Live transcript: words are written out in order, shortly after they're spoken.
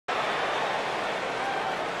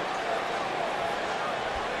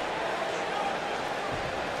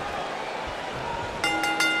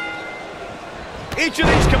Each of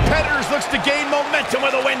these competitors looks to gain momentum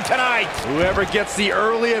with a win tonight. Whoever gets the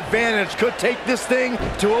early advantage could take this thing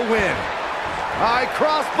to a win. High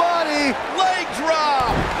cross body. Leg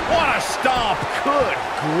drop. What a stomp. Good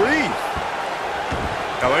grief.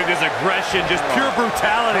 Oh, look at this aggression, just pure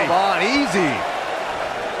brutality. Come on, easy.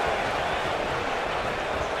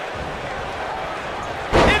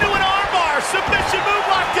 Into an armbar. Submission move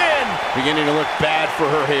locked in. Beginning to look bad for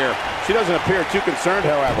her here. She doesn't appear too concerned,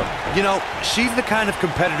 however. You know, she's the kind of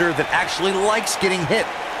competitor that actually likes getting hit.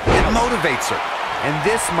 It motivates her. And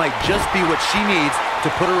this might just be what she needs to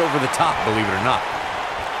put her over the top, believe it or not.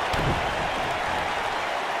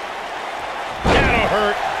 That'll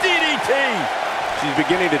hurt. DDT. She's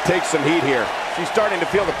beginning to take some heat here. She's starting to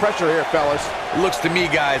feel the pressure here, fellas. It looks to me,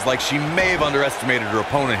 guys, like she may have underestimated her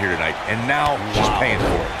opponent here tonight, and now she's paying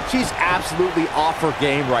for it. She's absolutely off her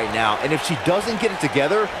game right now, and if she doesn't get it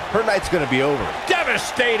together, her night's going to be over.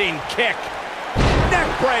 Devastating kick. Neck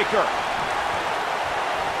breaker.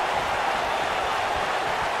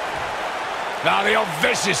 Now the old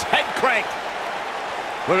vicious head crank.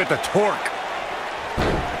 Look at the torque.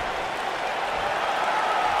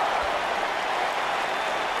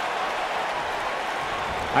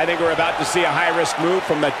 I think we're about to see a high-risk move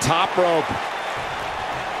from the top rope.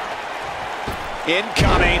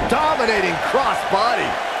 Incoming. Dominating crossbody.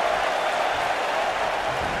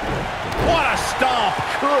 What a stomp.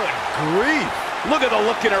 Good grief. Look at the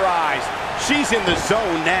look in her eyes. She's in the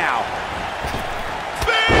zone now.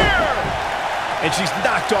 Spear! And she's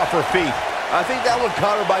knocked off her feet. I think that one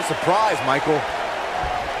caught her by surprise, Michael.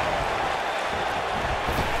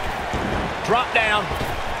 Drop down.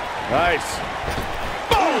 Nice.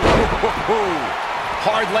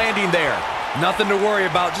 Hard landing there. Nothing to worry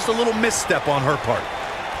about, just a little misstep on her part.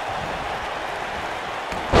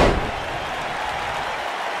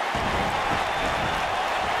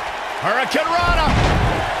 Hurricane Rana.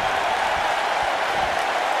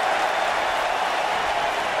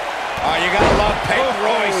 Oh, you gotta love Peyton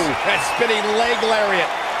Royce. That spinning leg lariat.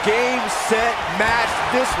 Game, set, match.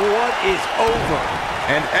 This one is over.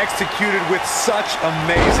 And executed with such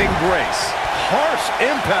amazing grace. Harsh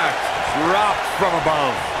impact. Dropped from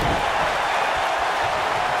above.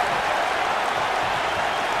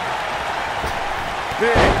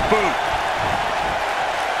 Big boot.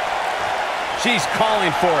 She's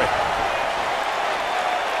calling for it.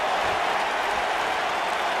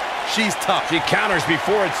 She's tough. She counters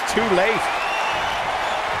before it's too late.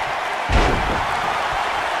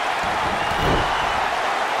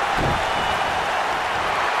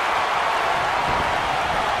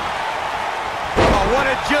 Oh, what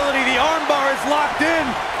agility. The armbar is locked in.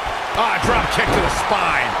 Ah, drop kick to the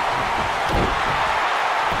spine.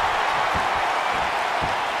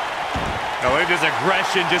 Oh, look at this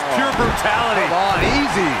aggression, just pure brutality. Come on,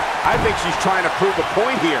 easy. I think she's trying to prove a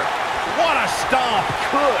point here. What a stomp.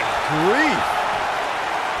 Good grief.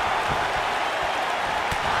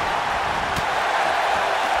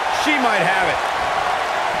 She might have it.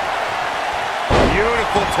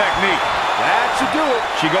 Beautiful technique. That should do it.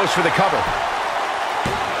 She goes for the cover.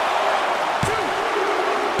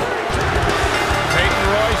 Peyton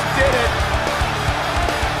Royce did it.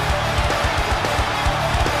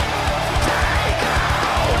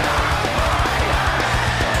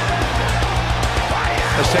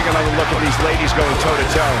 Let's take another look at these ladies going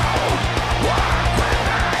toe-to-toe.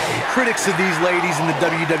 Critics of these ladies in the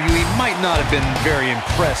WWE might not have been very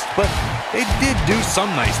impressed, but they did do some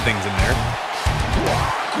nice things in there.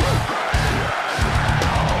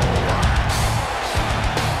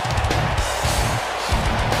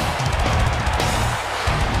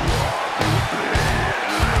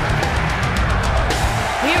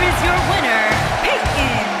 Here is your winner,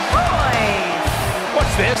 Peyton Royce.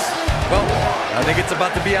 What's this? Well, I think it's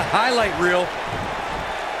about to be a highlight reel.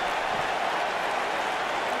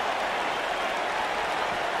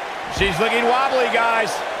 She's looking wobbly,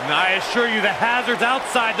 guys. And I assure you the hazards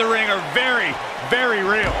outside the ring are very, very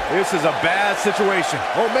real. This is a bad situation.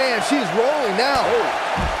 Oh, man, she's rolling now. Oh,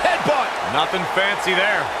 headbutt. Nothing fancy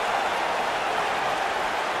there.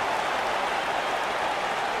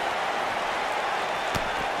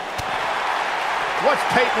 What's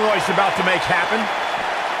Peyton Royce about to make happen?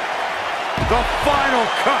 The final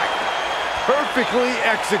cut. Perfectly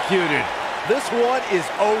executed. This one is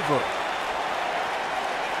over.